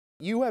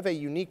You have a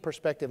unique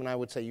perspective, and I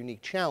would say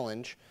unique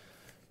challenge,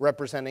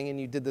 representing, and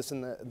you did this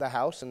in the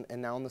House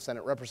and now in the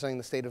Senate, representing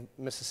the state of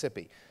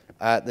Mississippi.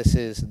 This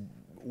is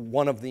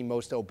one of the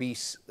most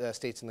obese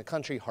states in the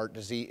country, heart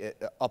disease,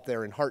 up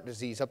there in heart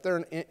disease, up there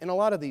in a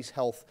lot of these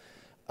health,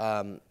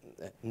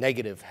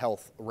 negative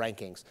health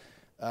rankings.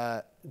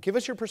 Give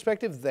us your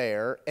perspective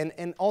there,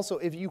 and also,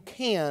 if you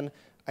can,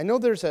 I know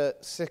there's a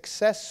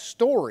success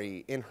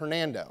story in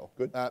Hernando,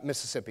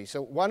 Mississippi.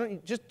 So why don't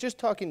you just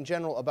talk in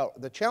general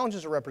about the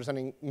challenges of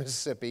representing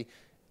Mississippi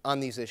on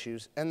these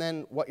issues, and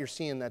then what you're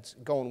seeing that's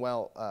going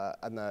well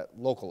on the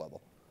local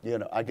level. You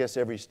know, I guess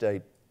every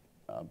state,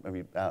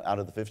 out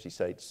of the 50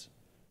 states,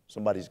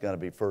 somebody's got to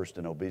be first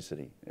in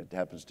obesity. It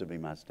happens to be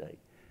my state.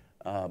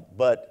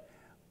 But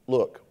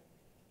look,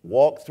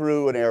 walk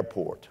through an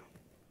airport,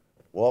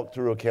 walk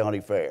through a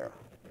county fair,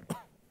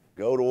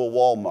 go to a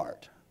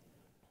Walmart.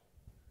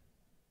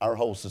 Our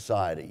whole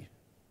society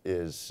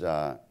is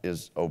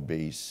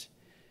obese,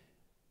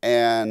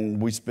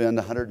 and we spend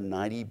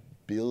 $190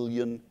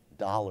 billion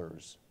a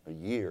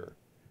year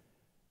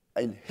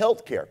in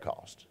healthcare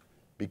costs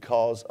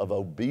because of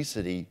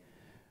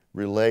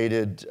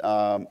obesity-related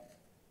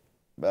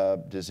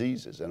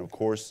diseases. And of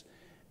course,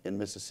 in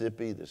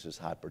Mississippi, this is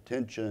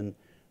hypertension,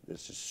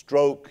 this is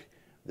stroke,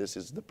 this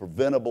is the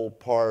preventable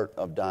part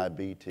of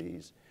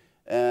diabetes,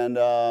 and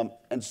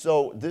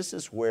so this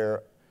is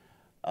where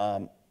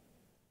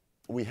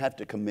we have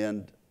to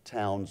commend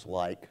towns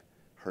like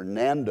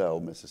Hernando,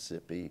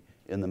 Mississippi,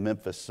 in the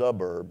Memphis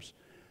suburbs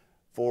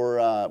for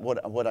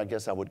what I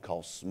guess I would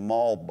call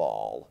small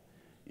ball.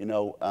 You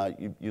know,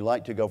 you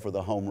like to go for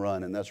the home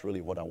run, and that's really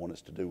what I want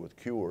us to do with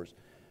cures.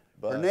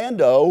 But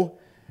Hernando,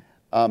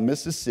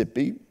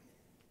 Mississippi,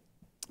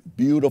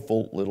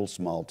 beautiful little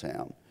small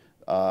town.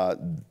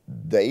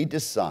 They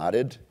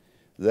decided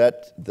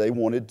that they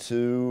wanted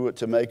to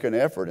make an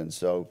effort, and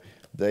so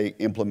they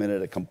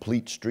implemented a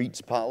complete streets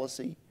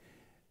policy.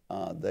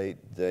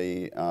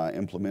 They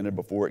implemented,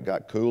 before it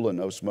got cool, a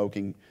no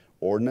smoking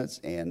ordinance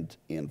and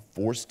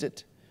enforced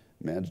it.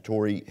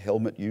 Mandatory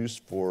helmet use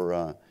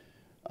for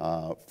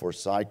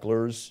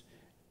cyclers,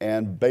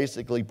 and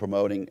basically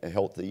promoting a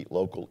healthy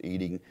local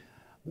eating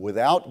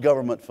without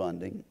government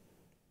funding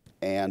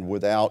and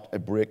without a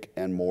brick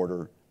and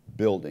mortar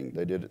building.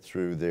 They did it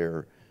through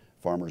their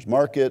farmers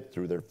market,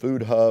 through their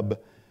food hub,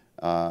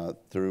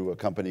 through a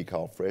company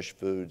called Fresh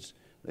Foods.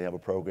 They have a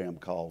program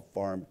called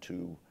Farm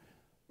to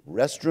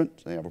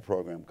Restaurant. They have a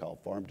program called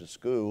Farm to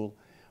School.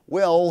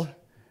 Well,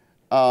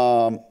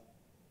 I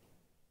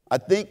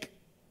think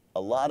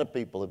a lot of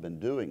people have been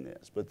doing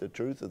this, but the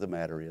truth of the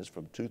matter is,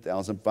 from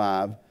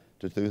 2005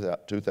 to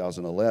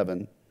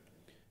 2011,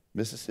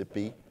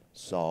 Mississippi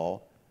saw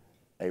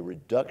a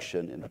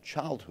reduction in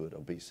childhood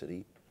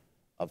obesity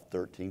of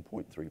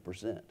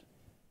 13.3%.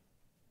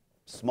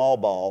 Small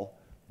ball,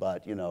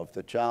 but you know, if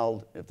the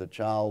child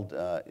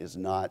is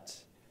not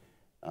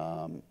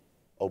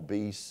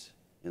obese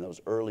in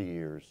those early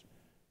years,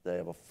 they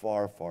have a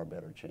far, far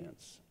better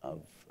chance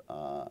of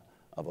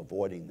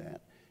avoiding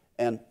that.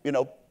 And you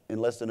know, in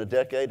less than a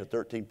decade, a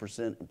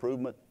 13%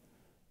 improvement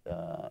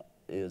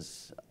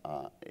is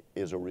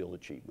a real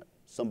achievement.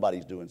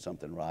 Somebody's doing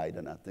something right,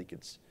 and I think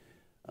it's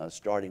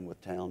starting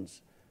with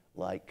towns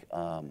like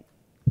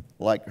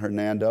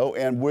Hernando,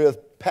 and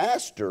with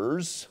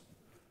pastors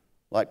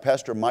like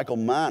Pastor Michael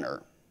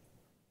Miner,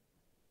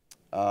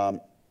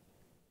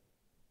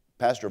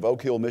 pastor of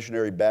Oak Hill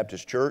Missionary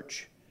Baptist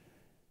Church.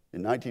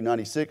 In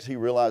 1996, he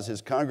realized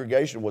his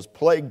congregation was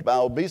plagued by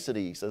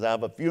obesity. He says, I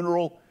have a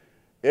funeral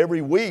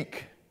every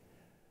week,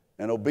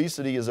 and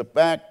obesity is a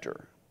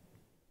factor.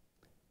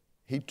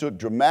 He took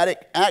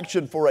dramatic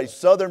action for a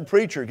Southern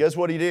preacher. Guess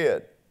what he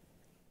did?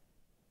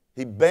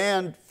 He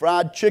banned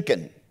fried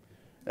chicken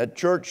at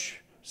church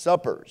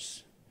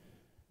suppers,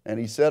 and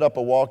he set up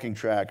a walking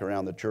track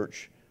around the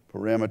church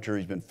perimeter.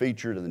 He's been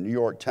featured in the New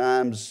York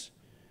Times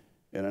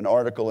in an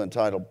article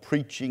entitled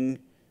 "Preaching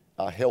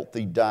a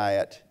Healthy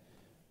Diet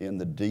in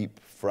the Deep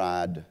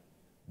Fried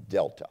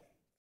Delta."